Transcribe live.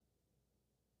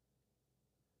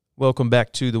Welcome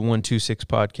back to the 126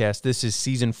 podcast. This is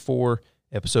season 4,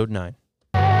 episode 9.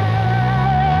 Well,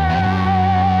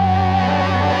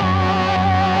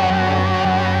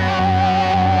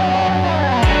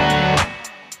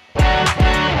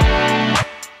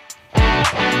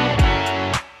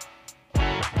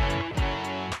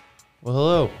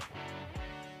 hello.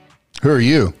 Who are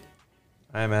you?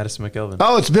 I'm Addison McElvin.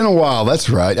 Oh, it's been a while. That's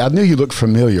right. I knew you looked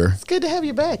familiar. It's good to have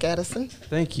you back, Addison.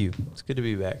 Thank you. It's good to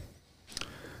be back.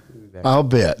 I'll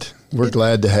bet. We're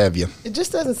glad to have you. It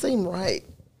just doesn't seem right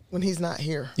when he's not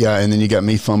here. Yeah, and then you got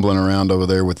me fumbling around over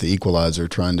there with the equalizer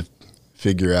trying to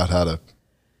figure out how to...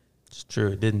 It's true.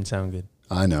 It didn't sound good.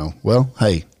 I know. Well,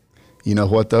 hey, you know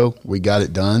what, though? We got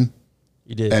it done.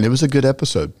 You did. And it was a good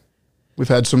episode. We've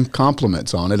had some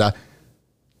compliments on it.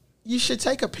 You should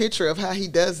take a picture of how he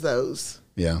does those.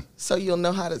 Yeah. So you'll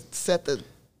know how to set the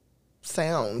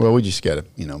sound. Well, we just got to,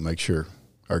 make sure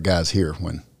our guys here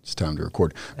when it's time to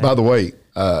record. By the way,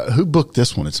 who booked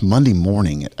this one? It's Monday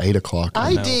morning at 8 o'clock.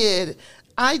 I did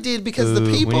because the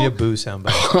people... We need a boo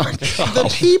soundbite. The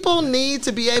people need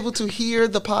to be able to hear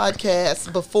the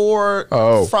podcast before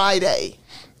Friday.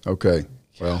 Okay.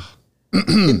 Well...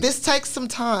 This takes some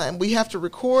time. We have to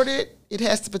record it. It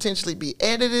has to potentially be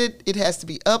edited. It has to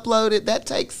be uploaded. That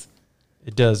takes...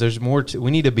 It does. There's more to... We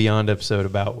need a Beyond episode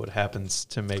about what happens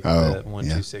to make the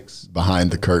 126. Behind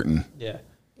the curtain. Yeah.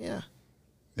 Yeah.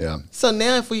 Yeah. So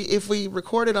now if we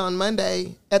record it on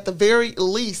Monday, at the very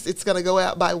least, it's going to go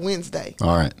out by Wednesday.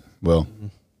 All right. Well,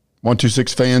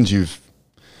 126 fans, we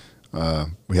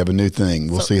have a new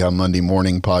thing. We'll see how Monday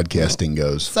morning podcasting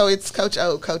goes. So it's Coach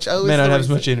O. Coach O May not have as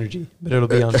much energy, but it'll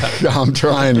be on time. I'm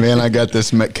trying, man. I got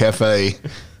this McCafe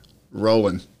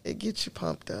rolling. It gets you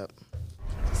pumped up.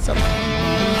 So.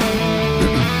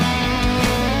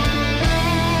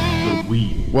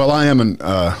 Well, I am an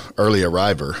early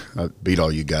arriver. I beat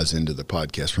all you guys into the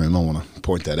podcast room. I want to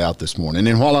point that out this morning.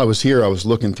 And while I was here, I was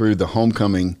looking through the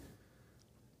homecoming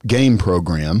game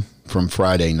program from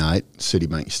Friday night,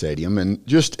 Citibank Stadium, and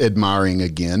just admiring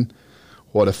again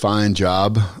what a fine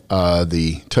job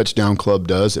the Touchdown Club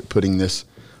does at putting this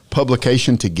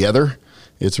publication together.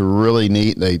 It's really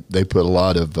neat. They put a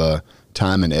lot of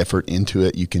time and effort into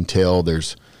it. You can tell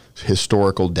there's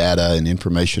historical data and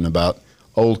information about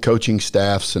old coaching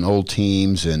staffs and old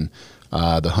teams and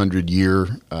the 100-year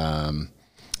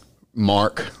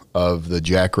mark of the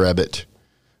Jackrabbit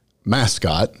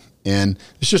mascot. And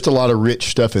it's just a lot of rich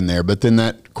stuff in there. But then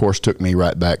that, of course, took me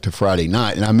right back to Friday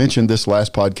night. And I mentioned this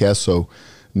last podcast, so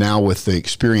now with the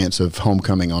experience of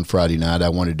homecoming on Friday night, I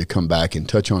wanted to come back and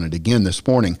touch on it again this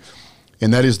morning.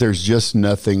 And that is there's just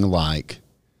nothing like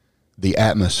the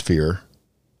atmosphere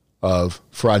of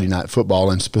Friday night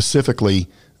football, and specifically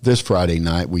this Friday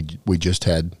night we just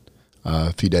had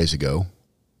a few days ago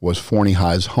was Forney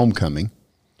High's homecoming.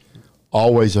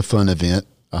 Always a fun event,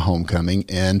 a homecoming,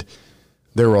 and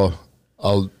there were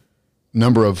a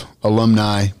number of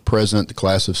alumni present, the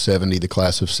class of 70, the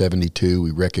class of 72. We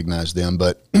recognize them.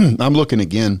 But I'm looking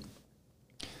again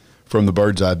from the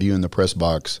bird's eye view in the press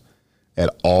box at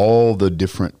all the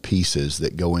different pieces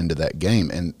that go into that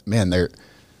game. And, man,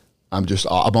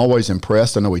 I'm always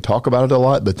impressed. I know we talk about it a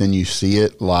lot, but then you see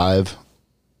it live,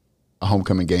 a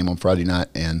homecoming game on Friday night,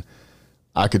 and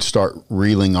I could start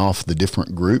reeling off the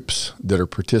different groups that are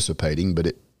participating,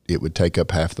 but it would take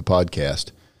up half the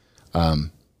podcast.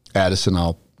 Addison,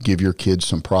 I'll give your kids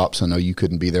some props. I know you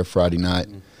couldn't be there Friday night.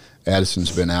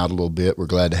 Addison's been out a little bit. We're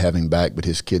glad to have him back, but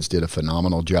his kids did a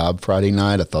phenomenal job Friday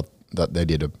night. I thought they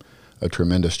did a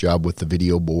tremendous job with the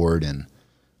video board and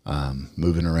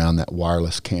moving around that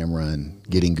wireless camera and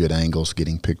getting good angles,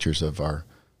 getting pictures of our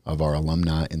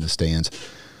alumni in the stands.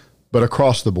 But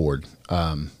across the board,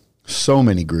 so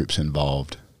many groups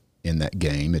involved in that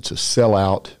game. It's a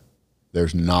sellout.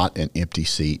 There's not an empty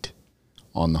seat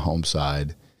on the home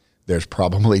side. There's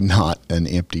probably not an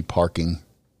empty parking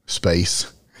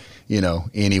space,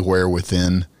 anywhere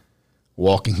within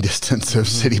walking distance of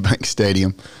Citibank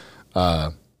Stadium.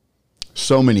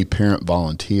 So many parent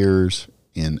volunteers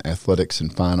in athletics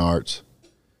and fine arts.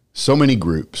 So many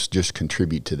groups just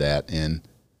contribute to that, and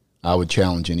I would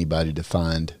challenge anybody to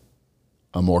find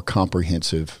a more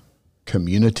comprehensive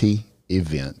community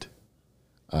event.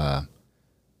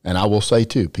 And I will say,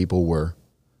 too, people were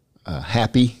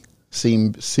happy,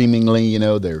 seemingly,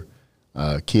 their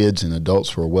kids and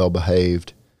adults were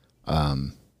well-behaved.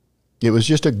 It was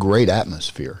just a great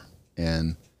atmosphere,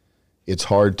 and it's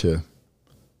hard to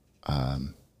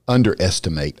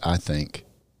underestimate, I think.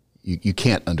 You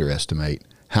can't underestimate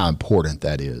how important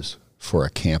that is for a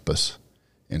campus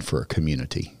and for a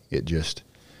community.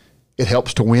 it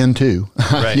helps to win too.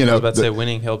 Right. I was about to say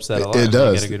winning helps that a lot. It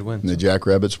does. You get a good win. The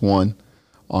Jackrabbits won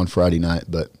on Friday night,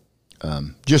 but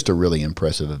just a really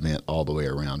impressive event all the way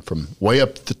around, from way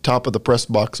up the top of the press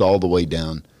box all the way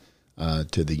down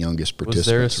to the youngest participants. Was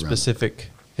there a specific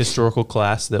historical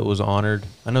class that was honored?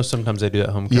 I know sometimes they do at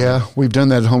homecoming. Yeah, we've done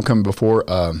that at homecoming before.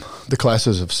 The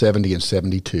classes of 70 and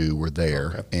 72 were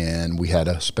there, and we had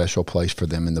a special place for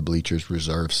them in the bleachers,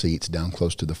 reserved seats down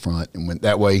close to the front. And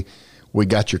that way, we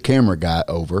got your camera guy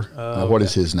over. What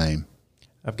is his name?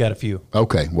 I've got a few.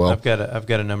 Okay, well, I've got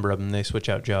a number of them. They switch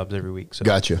out jobs every week. So.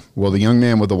 Gotcha. Well, the young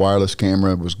man with the wireless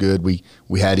camera was good. We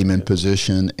had him in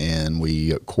position, and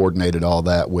we coordinated all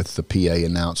that with the PA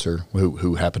announcer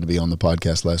who happened to be on the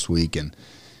podcast last week, and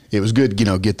it was good,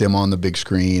 get them on the big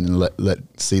screen and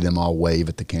let see them all wave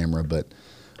at the camera. But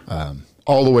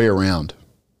all the way around,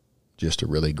 just a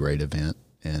really great event,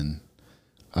 and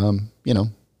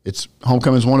it's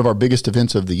homecoming is one of our biggest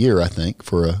events of the year, I think,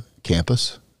 for a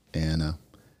campus, and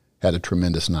had a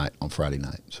tremendous night on Friday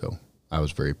night. So I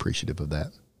was very appreciative of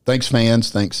that. Thanks, fans.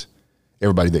 Thanks,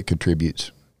 everybody that contributes.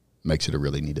 Makes it a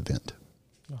really neat event.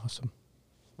 Awesome.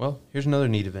 Well, here's another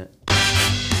neat event.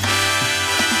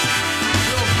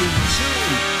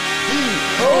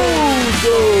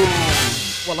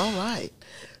 Well, all right.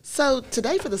 So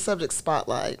today for the subject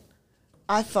spotlight,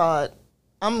 I thought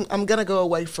I'm going to go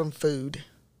away from food.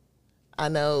 I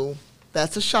know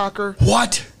that's a shocker.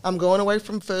 What? I'm going away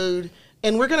from food.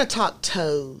 And we're going to talk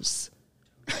toes.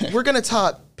 We're going to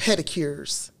talk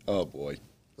pedicures. Oh, boy.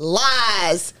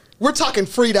 Lies. We're talking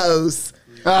Fritos.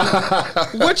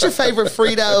 What's your favorite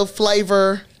Frito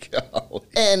flavor? Golly.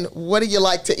 And what do you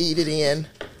like to eat it in?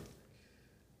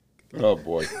 Oh,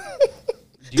 boy.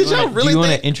 Do you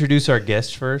want to introduce our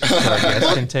guest first so our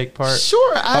guest can take part?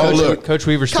 Sure. Look. Coach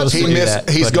Weaver's supposed to do that.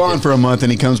 He's gone for a month,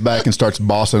 and he comes back and starts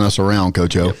bossing us around,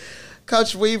 Coach O. Yep.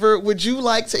 Coach Weaver, would you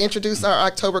like to introduce our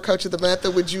October Coach of the Month,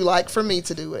 or would you like for me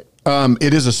to do it?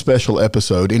 It is a special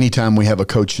episode. Anytime we have a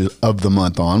Coach of the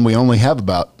Month on, we only have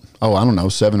about,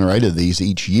 7 or 8 of these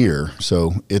each year.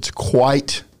 So it's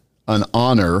quite an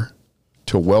honor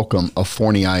to welcome a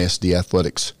Forney ISD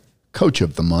Athletics Coach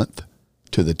of the Month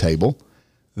to the table.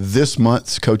 This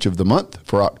month's Coach of the Month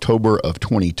for October of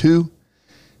 22,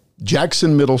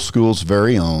 Jackson Middle School's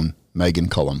very own Megan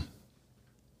Cullum.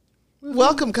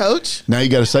 Welcome, Coach. Now you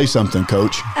got to say something,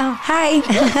 Coach. Oh, hi.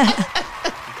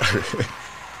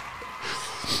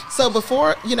 So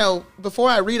before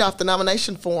I read off the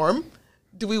nomination form,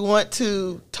 do we want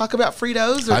to talk about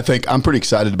Fritos? I think I'm pretty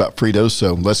excited about Fritos,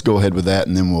 so let's go ahead with that,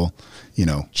 and then we'll,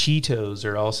 Cheetos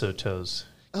are also toes.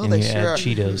 Oh, and they you sure add are.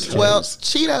 Cheetos to Well, it.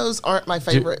 Cheetos aren't my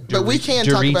favorite, but we can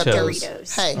talk about those.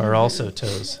 Doritos. Hey, Are also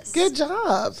toes. good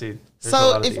job. See, there's a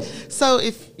lot of these.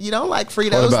 If you don't like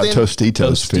Fritos, what about then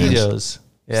Tostitos, fans? Tostitos.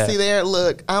 Yeah. see there.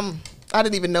 Look, I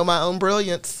didn't even know my own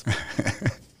brilliance.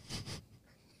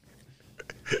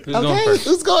 Who's going first?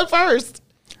 Who's going first?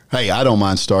 Hey, I don't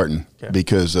mind starting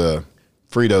because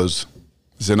Fritos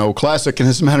is an old classic, and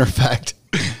as a matter of fact,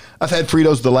 I've had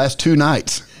Fritos the last 2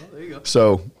 nights. Oh, there you go.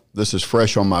 So this is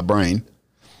fresh on my brain.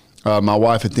 My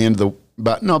wife at the end of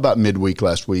about midweek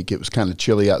last week, it was kind of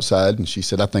chilly outside, and she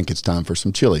said, I think it's time for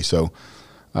some chili. So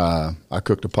I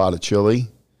cooked a pot of chili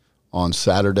on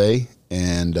Saturday,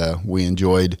 and we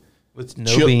enjoyed. With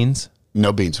no beans.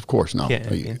 No beans, of course. No, Can't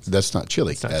have beans. That's not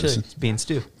chili. It's not Addison. chili. It's bean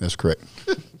stew. That's correct.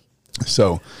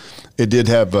 So it did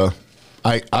have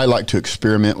I like to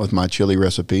experiment with my chili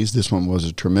recipes. This one was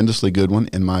a tremendously good one,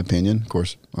 in my opinion. Of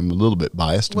course, I'm a little bit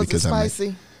biased. Was because it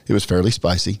spicy? It was fairly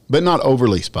spicy, but not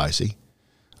overly spicy.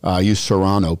 I used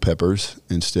serrano peppers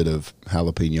instead of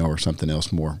jalapeno or something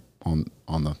else more on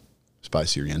the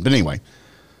spicier end. But anyway,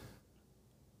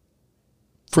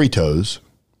 Fritos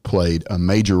played a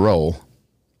major role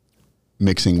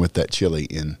mixing with that chili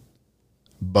in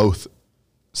both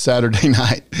Saturday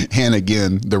night and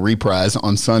again the reprise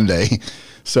on Sunday.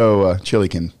 So chili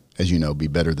can, as you know, be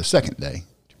better the second day,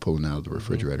 pulling out of the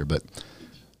refrigerator. But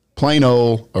plain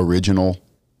old original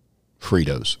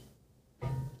Fritos.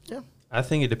 Yeah. I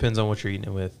think it depends on what you're eating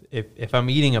it with. If I'm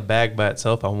eating a bag by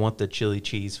itself, I want the chili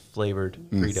cheese flavored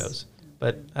Fritos.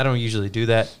 But I don't usually do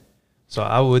that. So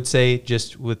I would say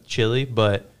just with chili,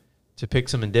 but to pick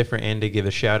something different and to give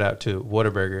a shout out to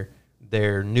Whataburger,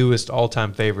 their newest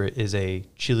all-time favorite is a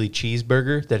chili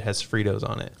cheeseburger that has Fritos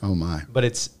on it. Oh my! But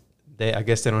I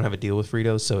guess they don't have a deal with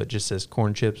Fritos, so it just says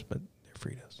corn chips, but they're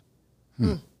Fritos.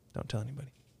 Don't tell anybody.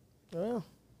 Oh.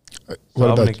 So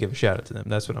I'm going to give a shout out to them.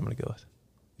 That's what I'm going to go with.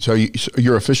 So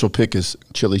your official pick is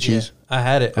chili cheese? Yeah, I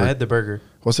had it. I had the burger.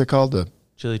 What's it called? The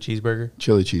chili cheeseburger.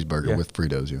 Chili cheeseburger with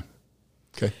Fritos. Yeah.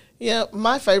 Okay. Yeah,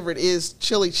 my favorite is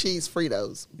chili cheese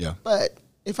Fritos. Yeah. But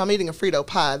if I'm eating a Frito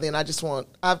pie, then I just want,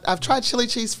 I've tried chili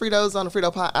cheese Fritos on a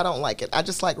Frito pie. I don't like it. I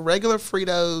just like regular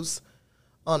Fritos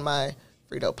on my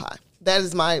Frito pie. That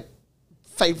is my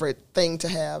favorite thing to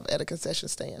have at a concession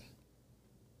stand.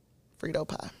 Frito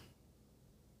pie.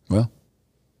 Well,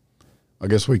 I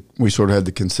guess we sort of had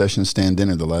the concession stand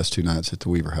dinner the last 2 nights at the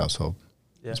Weaver household.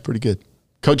 Yeah. It's pretty good.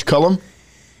 Coach Cullum?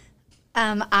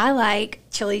 I like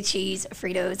chili cheese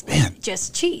Fritos with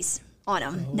just cheese on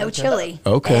them. No chili.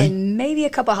 Okay. And maybe a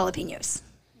couple jalapenos.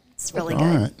 It's really good.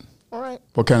 All right. All right.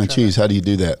 What kind of cheese? How do you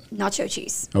do that? Nacho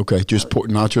cheese. Okay, just pour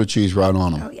nacho cheese right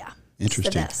on them. Oh, yeah.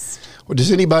 Interesting. It's the best. Well,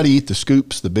 does anybody eat the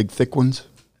scoops, the big thick ones?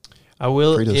 I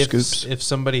will Frito scoops? if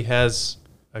somebody has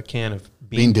a can of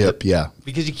Bean dip, yeah.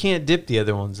 because you can't dip the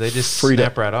other ones; they just Frito,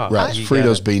 snap right off. Right, You Fritos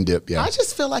gotta- bean dip, yeah. I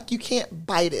just feel like you can't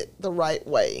bite it the right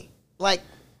way. Like,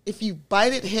 if you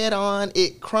bite it head on,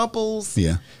 it crumples.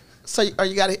 Yeah. So, or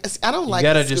you got to, I don't You like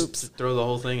gotta the just scoops. throw the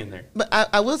whole thing in there. But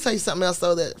I will tell you something else,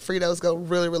 though, that Fritos go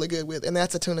really, really good with, and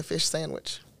that's a tuna fish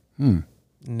sandwich.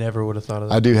 Never would have thought of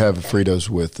that. I do have Fritos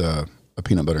with a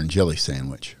peanut butter and jelly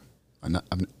sandwich. I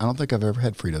don't think I've ever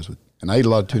had Fritos with, and I eat a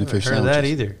lot of tuna fish heard of sandwiches. that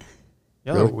either.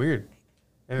 Y'all Really? are weird.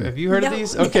 Have you heard of No,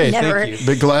 these? Okay, never. thank you.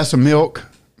 Big glass of milk,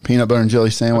 peanut butter and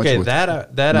jelly sandwich Okay, with that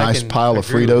I nice can pile of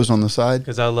Fritos on the side.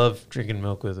 because I love drinking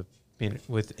milk with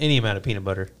with any amount of peanut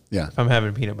butter. Yeah. If I'm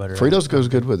having peanut butter, Fritos goes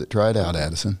good with it. Try it out,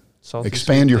 Addison. Salty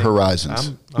Expand sweet your thing. horizons.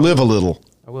 I'm- Live a little.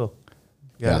 I will.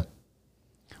 Yeah.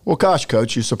 Well, gosh,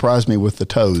 Coach, you surprised me with the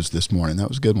toes this morning. That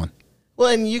was a good one. Well,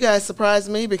 and you guys surprised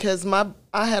me because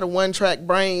I had a one-track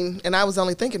brain, and I was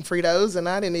only thinking Fritos, and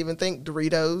I didn't even think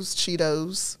Doritos,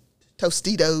 Cheetos,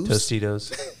 Tostitos.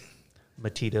 Tostitos,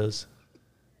 Matitos.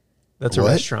 That's What? a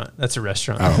restaurant. That's a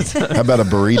restaurant. Oh, how about a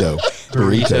burrito?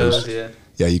 Burritos, yeah.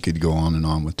 Yeah, you could go on and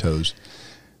on with toes.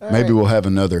 Maybe we'll have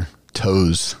another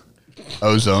toes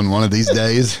ozone one of these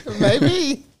days.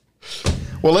 Maybe.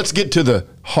 Well, let's get to the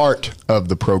heart of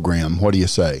the program. What do you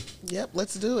say? Yep,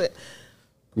 let's do it.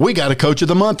 We got a coach of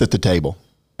the month at the table,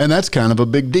 and that's kind of a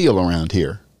big deal around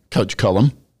here, Coach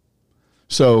Cullum.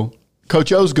 So,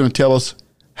 Coach O's going to tell us,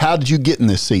 how did you get in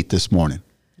this seat this morning?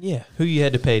 Yeah. Who you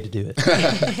had to pay to do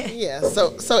it? Yeah,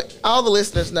 so all the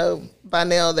listeners know by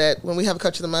now that when we have a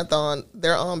Coach of the Month on,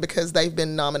 they're on because they've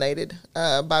been nominated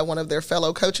by one of their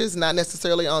fellow coaches, not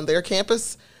necessarily on their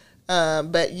campus,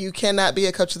 but you cannot be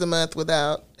a Coach of the Month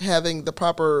without having the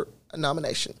proper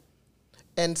nomination.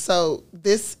 And so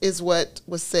this is what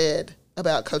was said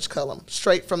about Coach Cullum,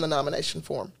 straight from the nomination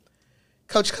form.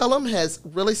 Coach Cullum has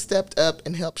really stepped up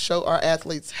and helped show our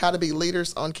athletes how to be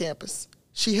leaders on campus.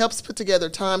 She helps put together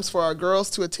times for our girls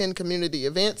to attend community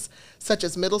events, such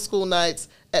as middle school nights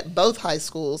at both high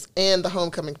schools and the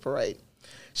homecoming parade.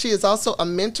 She is also a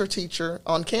mentor teacher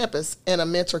on campus and a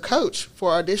mentor coach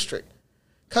for our district.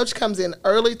 Coach comes in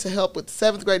early to help with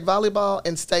 7th grade volleyball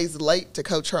and stays late to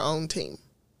coach her own team.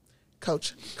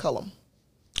 Coach Cullum.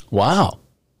 Wow.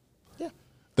 Yeah.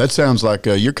 That sounds like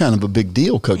you're kind of a big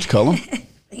deal, Coach Cullum.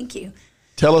 Thank you.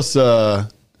 Tell us a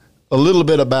little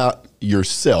bit about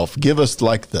yourself. Give us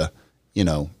like if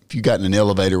you got in an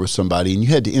elevator with somebody and you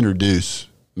had to introduce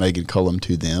Megan Cullum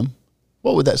to them,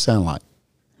 what would that sound like?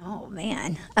 Oh,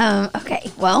 man.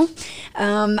 Okay. Well,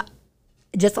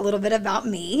 just a little bit about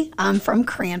me. I'm from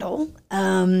Crandall.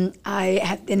 I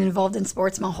have been involved in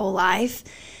sports my whole life.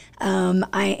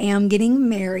 I am getting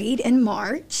married in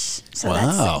March. So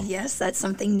Wow. that's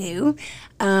something new.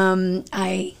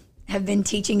 I have been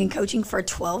teaching and coaching for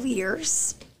 12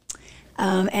 years.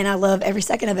 And I love every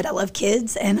second of it. I love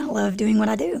kids and I love doing what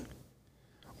I do.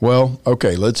 Well,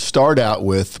 okay, let's start out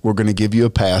with, we're going to give you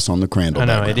a pass on the Crandall I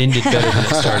know background. it ended better than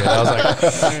it started. I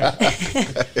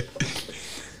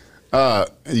was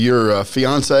like, Your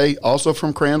fiance also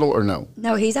from Crandall or no?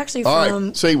 No, he's actually All from,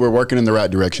 right, see, we're working in the right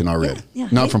direction already. Yeah,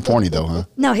 Not he's from Forney though, huh?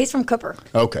 no, he's from Cooper.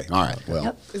 Okay, all right, well,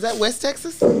 Yep. Is that West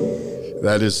Texas?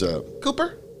 that is,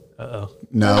 Cooper? Over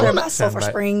no, by Sulphur Soundbite.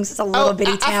 Springs. It's a little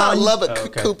bitty I town. thought Lubbock, Oh,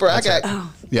 okay. Cooper. That's I right. got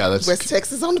yeah, that's West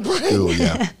Texas on the brain. cool,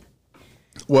 yeah.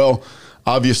 Well,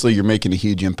 obviously you're making a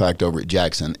huge impact over at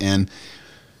Jackson, and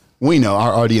we know,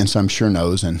 our audience I'm sure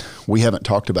knows, and we haven't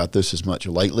talked about this as much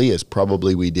lately as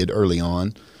probably we did early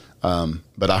on,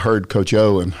 but I heard Coach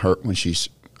O and her, when she's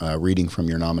reading from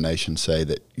your nomination, say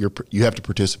that you have to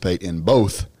participate in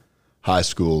both high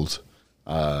schools,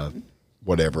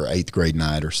 whatever, 8th grade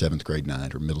night or 7th grade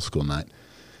night or middle school night.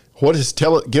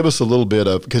 Give us a little bit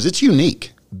of, because it's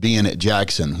unique being at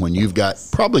Jackson when you've got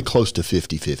probably close to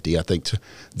 50-50. I think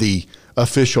the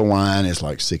official line is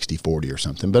like 60-40 or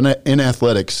something. But in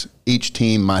athletics, each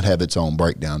team might have its own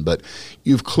breakdown. But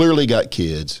you've clearly got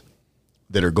kids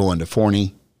that are going to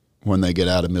Forney when they get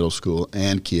out of middle school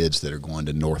and kids that are going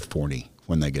to North Forney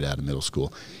when they get out of middle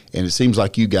school. And it seems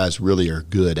like you guys really are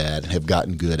good at and have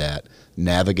gotten good at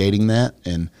navigating that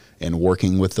and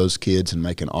working with those kids and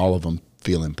making all of them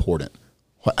feel important.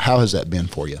 How has that been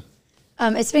for you?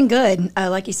 It's been good.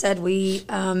 Like you said, we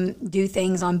do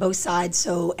things on both sides,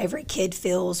 so every kid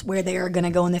feels where they're going to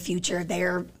go in the future.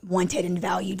 They're wanted and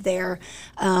valued there.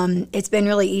 It's been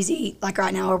really easy. Like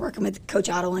right now, we're working with Coach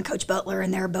Otto and Coach Butler,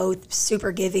 and they're both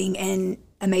super giving and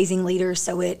amazing leaders,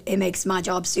 so it makes my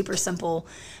job super simple.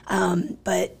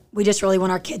 But we just really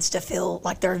want our kids to feel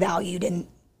like they're valued, and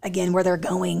again, where they're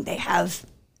going, they have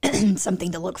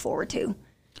something to look forward to.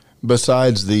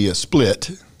 Besides the split,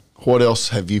 what else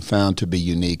have you found to be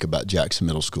unique about Jackson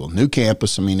Middle School? New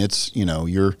campus. I mean, it's,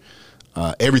 you're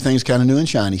everything's kind of new and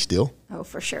shiny still. Oh,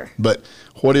 for sure. But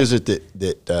what is it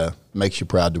that makes you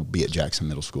proud to be at Jackson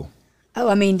Middle School? Oh,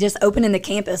 I mean, just opening the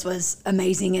campus was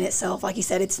amazing in itself. Like you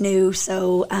said, it's new.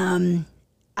 So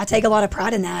I take a lot of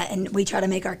pride in that. And we try to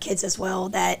make our kids as well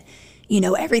that,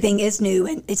 everything is new.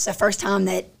 And it's the first time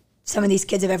that some of these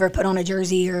kids have ever put on a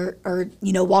jersey or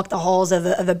walked the halls of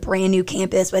a brand new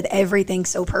campus with everything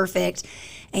so perfect.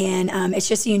 And it's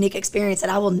just a unique experience that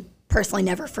I will personally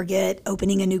never forget,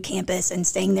 opening a new campus and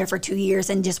staying there for 2 years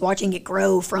and just watching it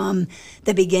grow from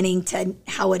the beginning to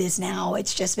how it is now.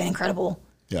 It's just been incredible.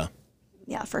 Yeah.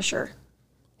 Yeah, for sure.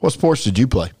 What sports did you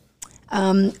play?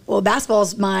 Well,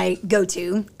 basketball's my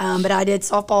go-to, but I did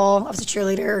softball. I was a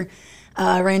cheerleader,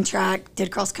 ran track,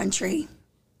 did cross country,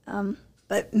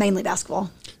 but mainly basketball.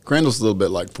 Crandall's a little bit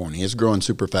like Forney. It's growing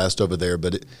super fast over there,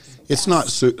 but it's not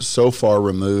so far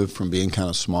removed from being kind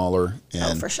of smaller.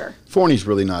 And for sure. Forney's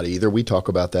really not either. We talk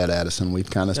about that, Addison. We've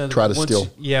kind of tried to still.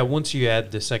 Yeah, once you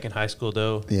add the second high school,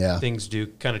 though, things do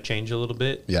kind of change a little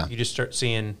bit. Yeah. You just start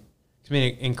seeing. I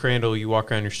mean, in Crandall, you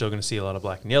walk around, you're still going to see a lot of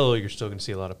black and yellow. You're still going to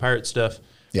see a lot of pirate stuff.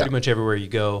 Yeah. Pretty much everywhere you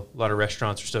go, a lot of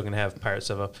restaurants are still going to have pirate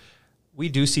stuff up. We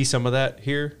do see some of that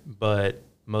here, but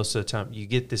most of the time you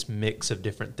get this mix of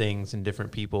different things and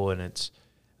different people, and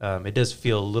it does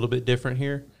feel a little bit different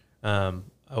here. I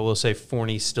will say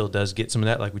Forney still does get some of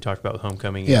that, like we talked about with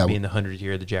homecoming, being the 100th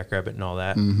year of the Jackrabbit and all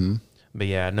that. Mm-hmm. But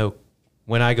yeah, no.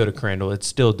 When I go to Crandall, it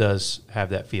still does have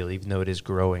that feel, even though it is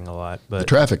growing a lot. But the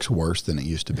traffic's worse than it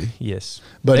used to be. Yes,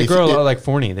 but they grow a lot like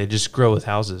Forney. They just grow with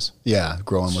houses. Yeah,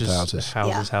 growing with houses.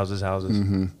 Houses.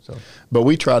 Mm-hmm. So, but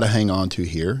we try to hang on to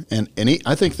here, and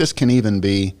I think this can even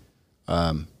be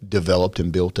developed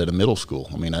and built at a middle school.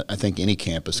 I mean, I think any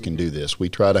campus can do this. We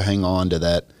try to hang on to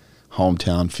that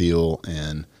hometown feel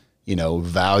and,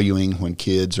 valuing when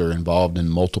kids are involved in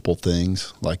multiple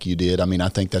things like you did. I mean, I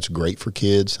think that's great for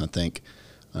kids. I think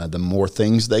the more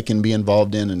things they can be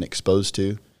involved in and exposed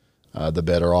to, the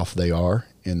better off they are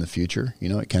in the future.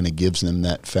 It kind of gives them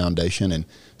that foundation, and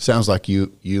sounds like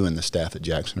you and the staff at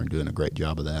Jackson are doing a great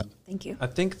job of that. Thank you. I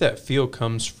think that feel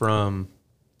comes from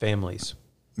families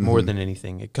more than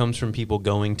anything. It comes from people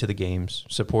going to the games,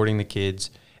 supporting the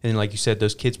kids, and then, like you said,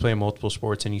 those kids play multiple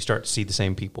sports, and you start to see the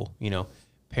same people.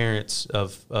 Parents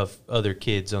of other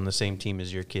kids on the same team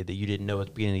as your kid that you didn't know at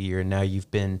the beginning of the year, and now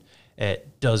you've been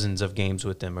at dozens of games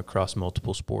with them across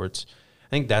multiple sports. I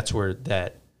think that's where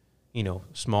that,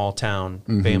 small town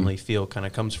family feel kind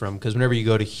of comes from. Because whenever you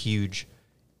go to huge,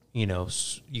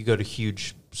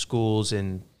 schools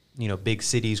in, big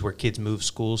cities where kids move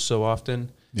schools so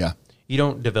often. Yeah. You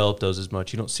don't develop those as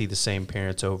much. You don't see the same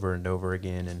parents over and over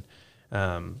again.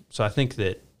 And so I think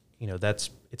that,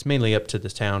 it's mainly up to the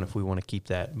town if we want to keep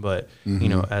that. But,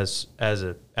 as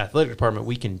an athletic department,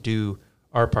 we can do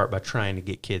our part by trying to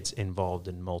get kids involved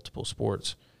in multiple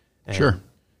sports. And, sure.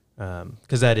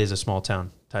 Because that is a small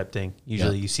town type thing.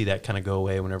 Usually you see that kind of go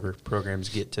away whenever programs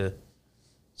get to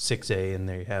 6A and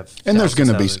they have. And there's going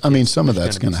to be, some of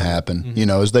that's going to happen. Mm-hmm.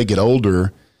 As they get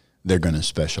older, they're going to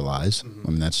specialize. Mm-hmm. I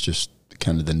mean, that's just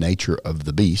kind of the nature of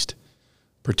the beast.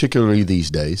 Particularly these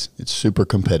days, it's super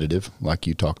competitive, like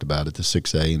you talked about at the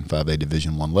 6A and 5A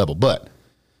Division I level. But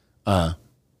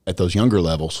at those younger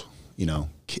levels,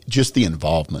 just the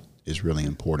involvement is really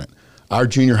important. Our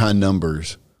junior high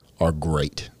numbers are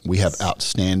great. We have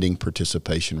outstanding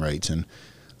participation rates, and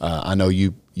I know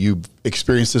you've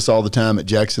experienced this all the time at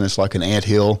Jackson. It's like an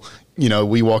anthill.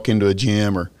 We walk into a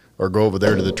gym or go over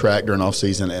there to the track during off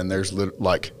season, and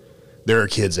there are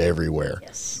kids everywhere.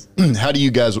 Yes. How do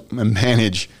you guys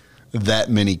manage that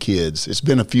many kids? It's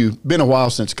been a while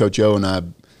since Coach O and I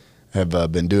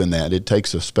have been doing that. It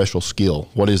takes a special skill.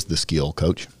 What is the skill,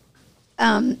 Coach?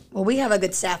 Well, we have a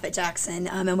good staff at Jackson,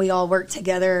 and we all work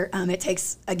together. It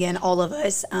takes, again, all of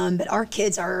us. But our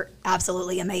kids are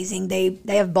absolutely amazing. They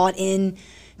have bought in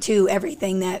to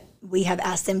everything that we have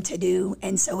asked them to do,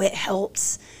 and so it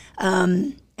helps.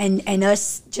 And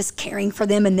us just caring for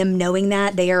them and them knowing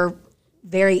that they are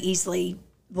very easily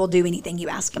will do anything you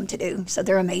ask them to do. So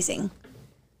they're amazing.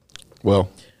 Well,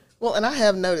 and I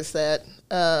have noticed that.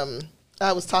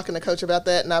 I was talking to Coach about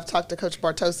that, and I've talked to Coach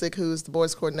Bartosik, who's the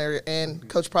boys coordinator, and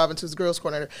Coach Province, who's the girls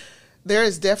coordinator. There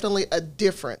is definitely a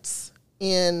difference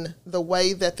in the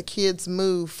way that the kids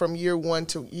move from year 1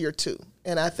 to year 2.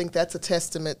 And I think that's a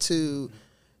testament to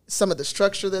some of the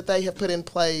structure that they have put in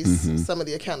place, some of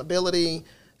the accountability.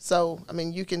 So, I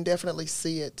mean, you can definitely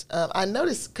see it. I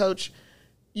noticed, Coach,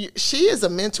 she is a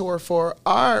mentor for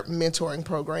our mentoring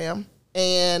program,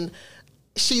 and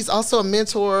she's also a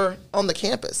mentor on the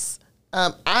campus.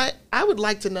 I would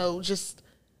like to know, just,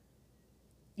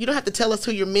 you don't have to tell us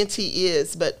who your mentee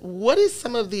is, but what is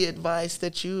some of the advice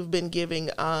that you've been giving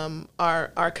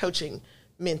our coaching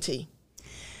mentee?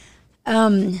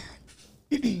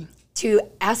 To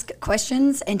ask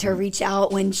questions and to reach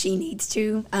out when she needs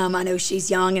to. I know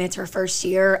she's young and it's her first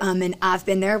year, and I've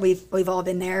been there. We've all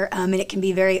been there, and it can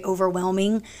be very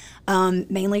overwhelming.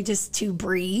 Mainly just to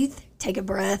breathe, take a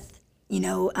breath,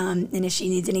 and if she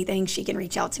needs anything, she can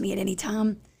reach out to me at any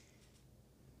time.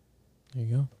 There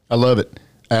you go. I love it.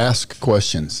 Ask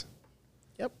questions.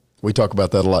 Yep. We talk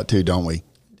about that a lot too, don't we?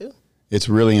 I do. It's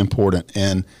really important.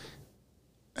 And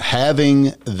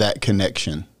having that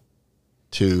connection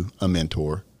to a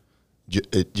mentor,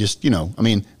 it just, I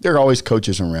mean, there are always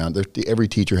coaches around. Every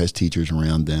teacher has teachers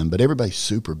around them, but everybody's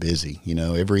super busy.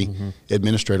 Every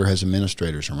administrator has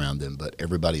administrators around them, but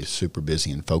everybody is super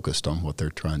busy and focused on what they're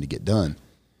trying to get done.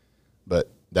 But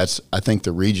that's, I think,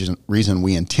 the reason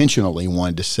we intentionally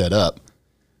wanted to set up.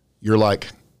 You're like,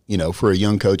 for a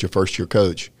young coach, a first-year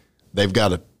coach, they've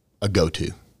got a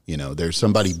go-to. There's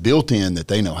somebody built in that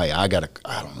they know, hey, I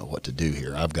don't know what to do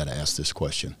here. I've got to ask this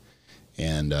question.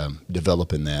 And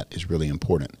developing that is really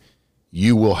important.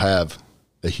 You will have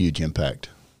a huge impact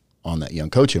on that young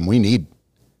coach, and we need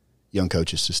young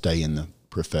coaches to stay in the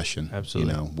profession.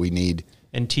 Absolutely. We need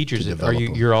and teachers. to Are develop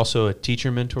them. you're also a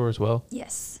teacher mentor as well?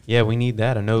 Yes. Yeah, we need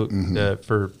that. I know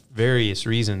for various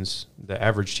reasons, the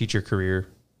average teacher career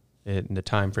in the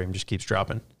time frame just keeps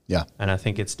dropping. Yeah. And I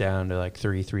think it's down to like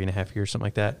 3.5 years, something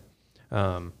like that.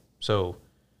 So.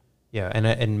 Yeah,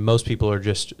 and most people are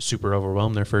just super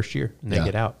overwhelmed their first year, and they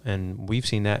get out. And we've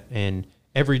seen that in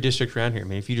every district around here. I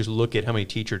mean, if you just look at how many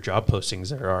teacher job postings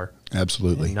there are.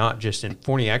 Absolutely. And not just in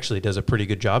Forney actually does a pretty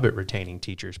good job at retaining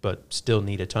teachers, but still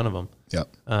need a ton of them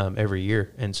every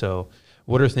year. And so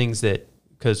what are things that,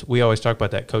 because we always talk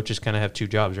about that coaches kind of have two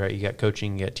jobs, right? You got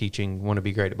coaching, you got teaching, want to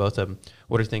be great at both of them.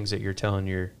 What are things that you're telling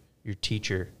your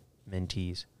teacher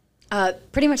mentees?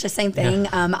 Pretty much the same thing.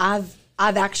 Yeah.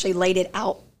 I've actually laid it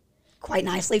out quite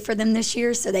nicely for them this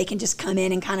year, so they can just come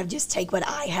in and kind of just take what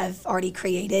I have already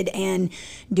created and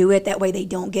do it. That way they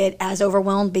don't get as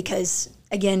overwhelmed, because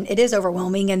again, it is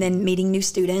overwhelming, and then meeting new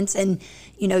students, and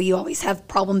you always have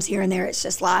problems here and there. It's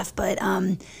just life. But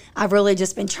I've really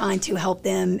just been trying to help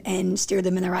them and steer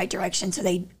them in the right direction, so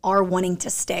they are wanting to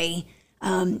stay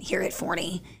here at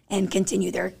Forney and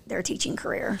continue their teaching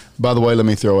career. By the way, let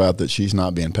me throw out that she's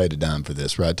not being paid a dime for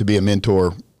this, right? To be a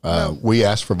mentor, we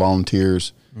asked for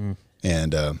volunteers.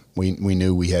 And we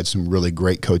knew we had some really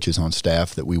great coaches on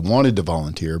staff that we wanted to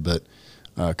volunteer, but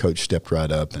Coach stepped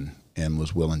right up and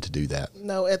was willing to do that.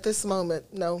 No, at this moment,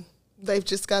 no. They've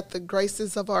just got the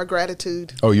graces of our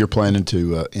gratitude. Oh, you're planning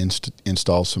to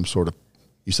install some sort of,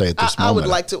 you say at this moment. I would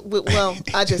like to, well,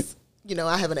 I just,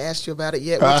 I haven't asked you about it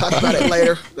yet. We'll talk about it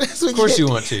later. Of course you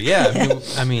want to, yeah.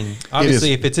 I mean,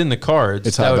 obviously, if it's in the cards,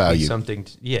 it's high value. Something.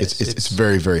 It's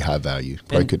very, very high value.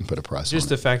 Probably couldn't put a price on it. Just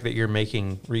the fact that you're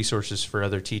making resources for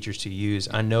other teachers to use.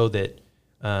 I know that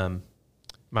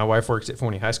my wife works at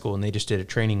Forney High School, and they just did a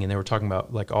training, and they were talking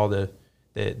about like all the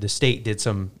state did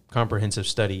some comprehensive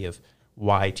study of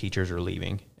why teachers are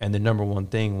leaving, and the number one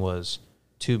thing was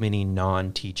too many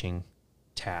non-teaching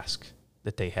tasks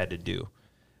that they had to do.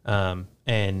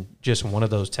 And just one of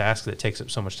those tasks that takes up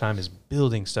so much time is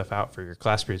building stuff out for your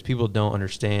class periods. People don't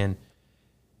understand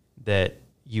that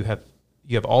you have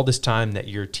all this time that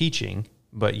you're teaching,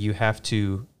 but you have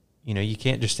to, you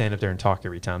can't just stand up there and talk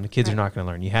every time. The kids are not going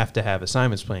to learn. You have to have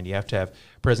assignments planned. You have to have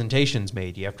presentations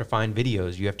made. You have to find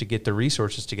videos. You have to get the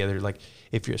resources together. Like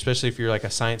especially if you're like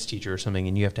a science teacher or something,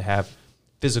 and you have to have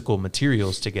physical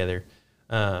materials together.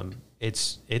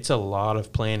 It's a lot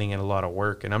of planning and a lot of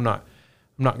work. And I'm not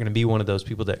going to be one of those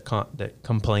people that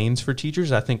complains for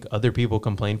teachers. I think other people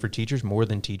complain for teachers more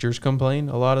than teachers complain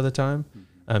a lot of the time.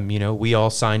 We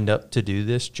all signed up to do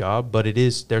this job, but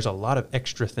there's a lot of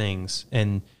extra things.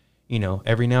 And,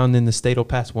 every now and then the state will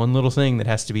pass one little thing that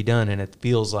has to be done, and it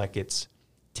feels like it's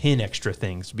 10 extra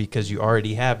things because you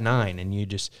already have 9, and you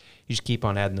you just keep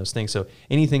on adding those things. So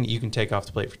anything that you can take off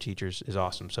the plate for teachers is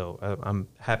awesome. So I'm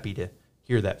happy to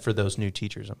hear that for those new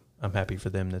teachers. I'm happy for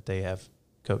them that they have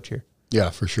coach here. Yeah,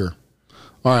 for sure.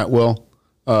 All right. Well,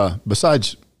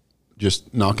 besides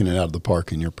just knocking it out of the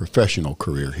park in your professional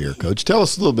career here, Coach, tell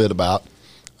us a little bit about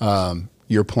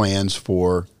your plans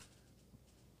for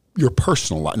your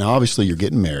personal life. Now, obviously, you're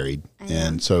getting married,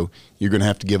 and so you're going to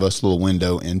have to give us a little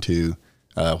window into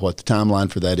what the timeline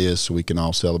for that is so we can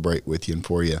all celebrate with you and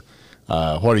for you.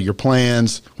 What are your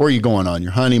plans? Where are you going on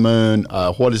your honeymoon?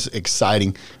 What is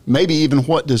exciting? Maybe even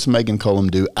what does Megan Cullum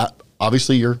do?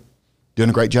 Obviously, you're doing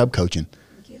a great job coaching.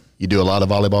 Thank you. You do a lot of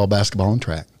volleyball, basketball, and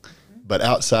track. But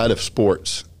outside of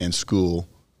sports and school,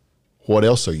 what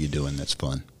else are you doing that's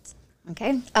fun?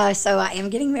 Okay. So I am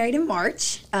getting married in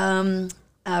March. We're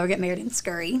getting married in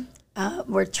Scurry.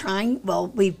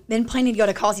 We've been planning to go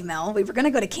to Cozumel. We were going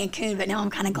to go to Cancun, but now I'm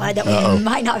kind of glad that we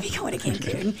might not be going to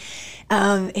Cancun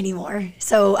anymore.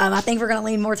 So I think we're going to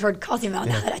lean more toward Cozumel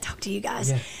now that I talked to you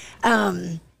guys.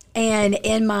 Yeah. And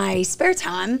in my spare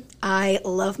time, I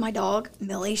love my dog,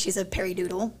 Millie. She's a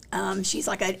Perry-Doodle. She's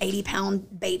like an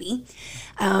 80-pound baby.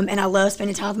 And I love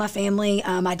spending time with my family.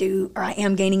 I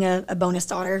am gaining a bonus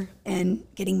daughter and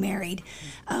getting married.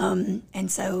 And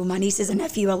so my nieces and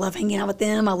nephew, I love hanging out with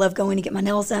them. I love going to get my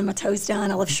nails done, my toes done.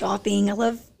 I love shopping. I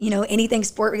love, anything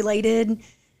sport-related.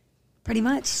 Pretty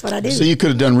much that's what I do. So you could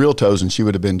have done real toes and she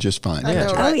would have been just fine. I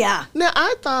know, right? Oh, yeah. Now,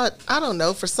 I don't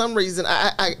know, for some reason,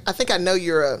 I think I know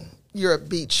you're a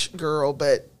beach girl,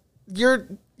 but your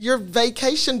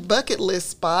vacation bucket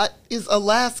list spot is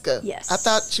Alaska. Yes. I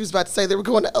thought she was about to say they were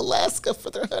going to Alaska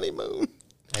for their honeymoon.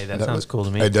 Hey, that sounds cool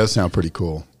to me. It does sound pretty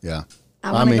cool. Yeah.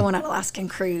 I want to go on an Alaskan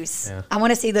cruise. Yeah. I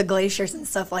want to see the glaciers and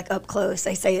stuff like up close.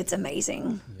 They say it's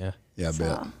amazing. Yeah. Yeah, I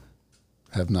bet.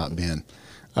 Have not been.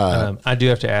 I do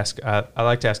have to ask, I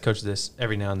like to ask Coach this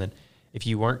every now and then. If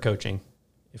you weren't coaching,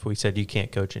 if we said you can't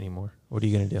coach anymore, what are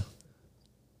you going to do?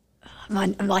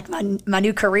 My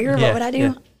new career, what would I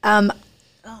do? Yeah.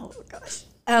 Oh gosh.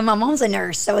 My mom's a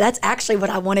nurse, so that's actually what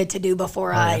I wanted to do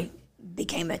before I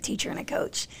became a teacher and a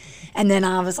coach. And then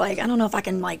I was like, I don't know if I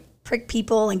can prick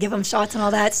people and give them shots and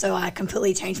all that, so I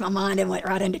completely changed my mind and went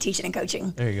right into teaching and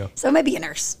coaching. There you go. So maybe a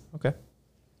nurse. Okay.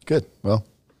 Good. Well,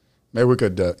 maybe we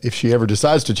could, if she ever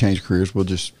decides to change careers, we'll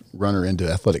just run her into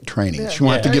athletic training. She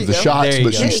won't have to give the shots,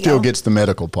 but she still gets the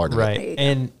medical part of it. Right.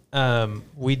 And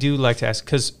we do like to ask,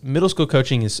 because middle school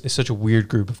coaching is such a weird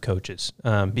group of coaches,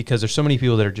 because there's so many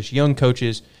people that are just young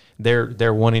coaches.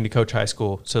 They're wanting to coach high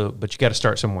school, but you got to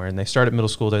start somewhere. And they start at middle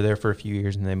school. They're there for a few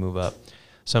years and they move up.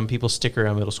 Some people stick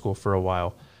around middle school for a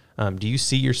while. Do you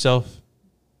see yourself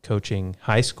coaching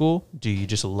high school? Do you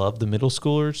just love the middle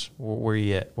schoolers? Where are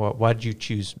you at? Why did you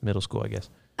choose middle school, I guess?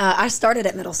 I started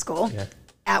at middle school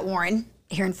at Warren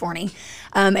here in Forney.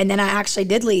 And then I actually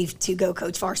did leave to go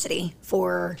coach varsity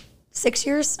for 6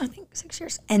 years, I think 6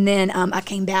 years. And then I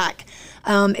came back.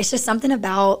 It's just something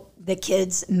about the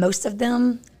kids. Most of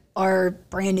them are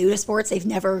brand new to sports. They've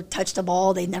never touched a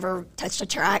ball. They've never touched a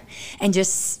track. And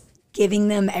just giving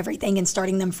them everything and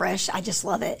starting them fresh, I just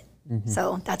love it. Mm-hmm.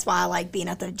 So that's why I like being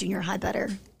at the junior high better.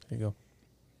 There you go.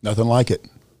 Nothing like it.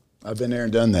 I've been there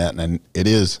and done that, and it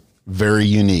is very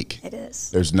unique. It is.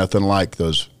 There's nothing like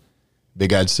those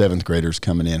big-eyed seventh graders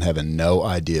coming in having no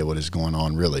idea what is going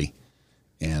on really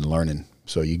and learning.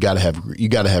 So you got to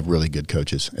have really good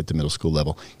coaches at the middle school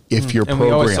level. If your program,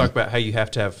 we always talk about how you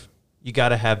got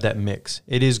to have that mix.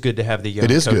 It is good to have the young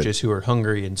coaches who are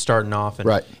hungry and starting off,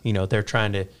 and they're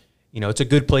trying to. It's a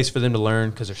good place for them to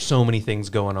learn because there's so many things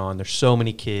going on. There's so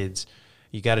many kids.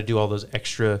 You got to do all those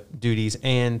extra duties,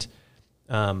 and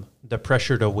the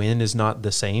pressure to win is not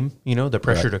the same. The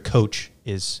pressure to coach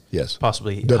is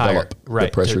possibly higher. Right,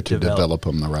 the pressure to develop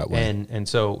them the right way. And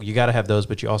so you got to have those,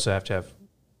 but you also have to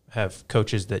have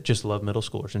coaches that just love middle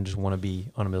schoolers and just want to be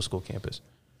on a middle school campus.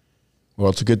 Well,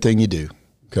 it's a good thing you do,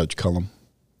 Coach Cullum.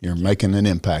 You're making an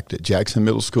impact at Jackson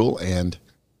Middle School, and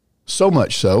so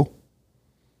much so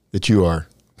that you are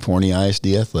Forney ISD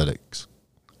Athletics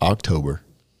October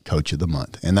Coach of the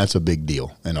Month. And that's a big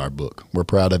deal in our book. We're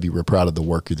proud of you. We're proud of the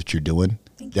work that you're doing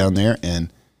down there.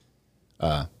 And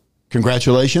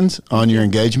congratulations on your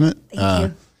engagement. Thank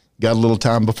you. Got a little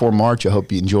time before March. I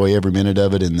hope you enjoy every minute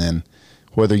of it. And then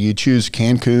whether you choose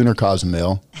Cancun or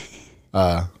Cozumel,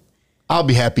 I'll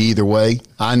be happy either way.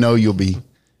 I know you'll be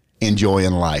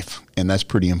enjoying life. And that's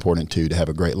pretty important, too, to have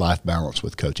a great life balance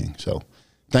with coaching. So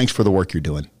thanks for the work you're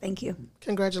doing. Thank you.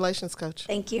 Congratulations, Coach.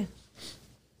 Thank you.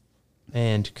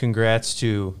 And congrats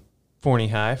to Forney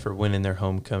High for winning their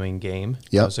homecoming game.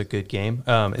 Yep. That was a good game.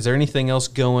 Is there anything else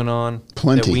going on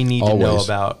Plenty, that we need to know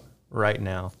about right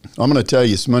now. I'm going to tell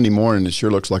you, it's Monday morning. It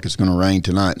sure looks like it's going to rain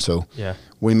tonight. So Yeah.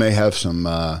 we may have some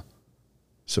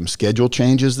schedule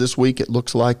changes this week. It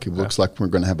looks like we're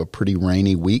going to have a pretty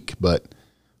rainy week. But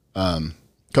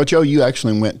Coach O, you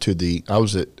actually went to I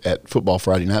was at football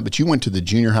Friday night, but you went to the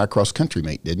junior high cross country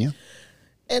meet, didn't you?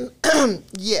 And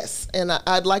yes, and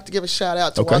I'd like to give a shout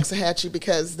out to Waxahachie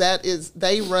because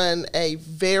they run a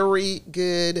very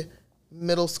good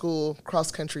middle school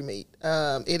cross country meet.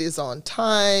 It is on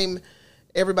time.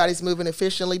 Everybody's moving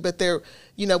efficiently, but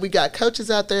we got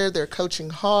coaches out there. They're coaching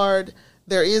hard.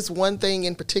 There is one thing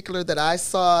in particular that I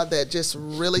saw that just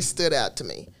really stood out to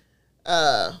me.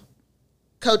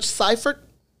 Coach Seifert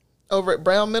over at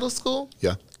Brown Middle School.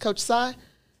 Yeah. Coach Cy.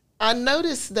 I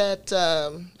noticed that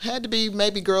had to be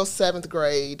maybe girls 7th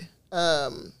grade.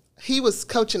 He was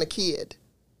coaching a kid,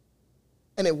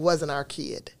 and it wasn't our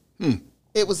kid.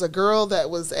 It was a girl that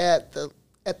was at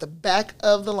the back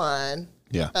of the line.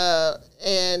 Yeah.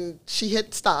 And she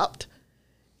had stopped,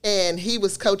 and he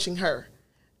was coaching her.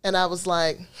 And I was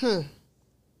like,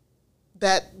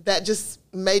 that just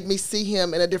made me see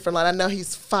him in a different light. I know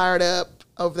he's fired up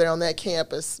over there on that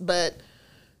campus, but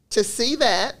to see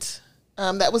that,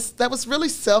 that was really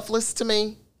selfless to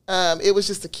me. It was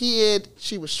just a kid.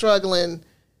 She was struggling,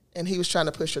 and he was trying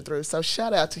to push her through. So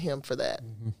shout out to him for that.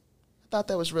 I thought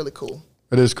that was really cool.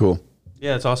 It is cool.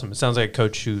 Yeah, it's awesome. It sounds like a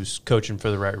coach who's coaching for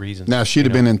the right reasons. Now, if she'd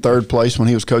have been in third place when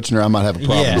he was coaching her, I might have a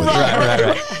problem with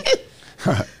it.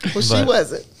 Right. Well, she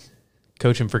wasn't.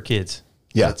 Coaching for kids.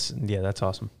 Yeah. That's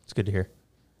awesome. It's good to hear.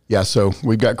 Yeah, so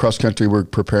we've got cross country. We're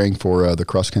preparing for the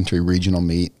cross country regional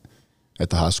meet at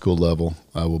the high school level.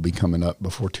 Will be coming up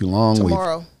before too long.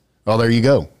 Tomorrow. There you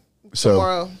go. So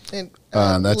tomorrow in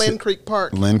that's Lynn Creek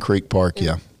Park. Lynn Creek Park,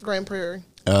 yeah. Grand Prairie.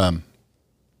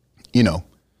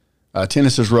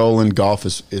 Tennis is rolling. Golf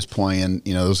is playing.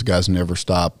 Those guys never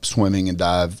stop. Swimming and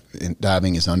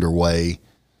diving is underway.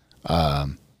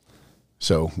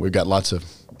 So we've got lots of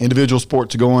individual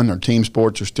sports going. Our team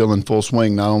sports are still in full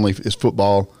swing. Not only is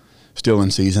football still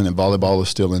in season and volleyball is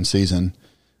still in season,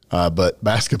 but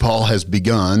basketball has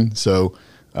begun. So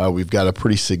we've got a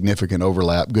pretty significant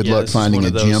overlap. Good luck finding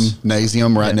a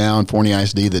gymnasium right now in Forney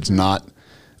ISD that's not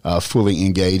fully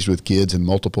engaged with kids in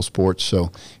multiple sports.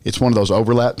 So it's one of those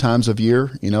overlap times of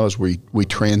year, as we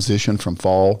transition from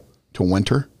fall to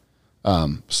winter.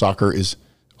 Soccer is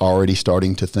already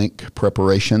starting to think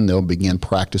preparation. They'll begin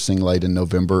practicing late in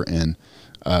November. And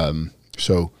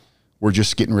so we're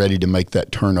just getting ready to make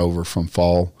that turnover from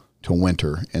fall to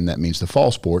winter. And that means the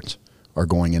fall sports are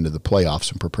going into the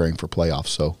playoffs and preparing for playoffs.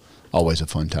 So always a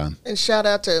fun time. And shout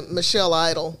out to Michelle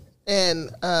Idle and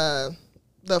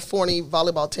the Forney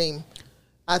volleyball team.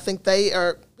 I think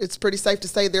it's pretty safe to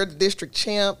say they're the district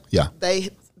champ. Yeah.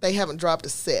 They haven't dropped a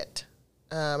set.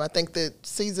 I think the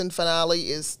season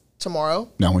finale is tomorrow.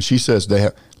 Now, when she says they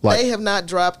have not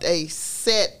dropped a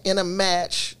set in a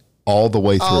match all the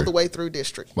way through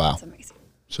district. Wow. That's amazing.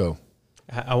 So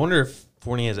I wonder if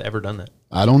Forney has ever done that.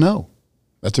 I don't know.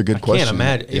 That's a good question. I can't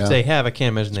imagine. Yeah. If they have, I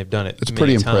can't imagine they've done it. It's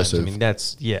pretty impressive. I mean,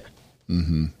 that's, yeah.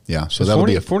 Mm-hmm. Yeah. So that'll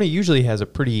be Forney usually has a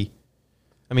pretty,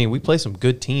 we play some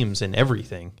good teams in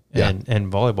everything.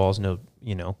 And volleyball is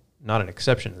not an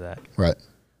exception to that. Right.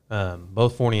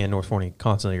 Both Forney and North Forney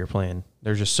constantly are playing.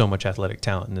 There's just so much athletic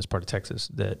talent in this part of Texas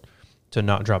that to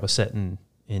not drop a set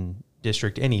in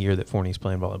district any year that Forney's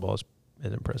playing volleyball is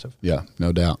impressive. Yeah,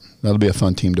 no doubt. That'll be a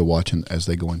fun team to watch as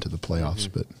they go into the playoffs.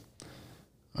 Mm-hmm.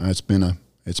 But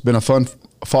it's been a fun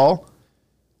fall,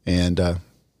 and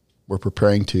we're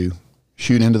preparing to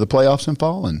shoot into the playoffs in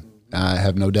fall, and I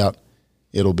have no doubt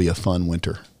it'll be a fun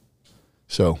winter.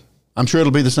 So I'm sure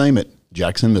it'll be the same at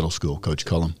Jackson Middle School, Coach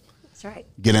Cullum. That's right.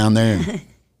 Get down there and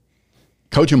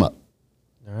coach them up.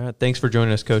 All right. Thanks for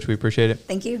joining us, Coach. We appreciate it.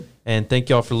 Thank you. And thank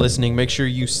y'all for listening. Make sure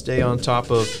you stay on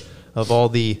top of all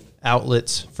the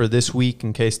outlets for this week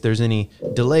in case there's any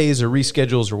delays or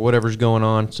reschedules or whatever's going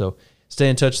on. So stay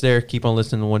in touch there. Keep on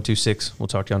listening to 126. We'll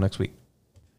talk to y'all next week.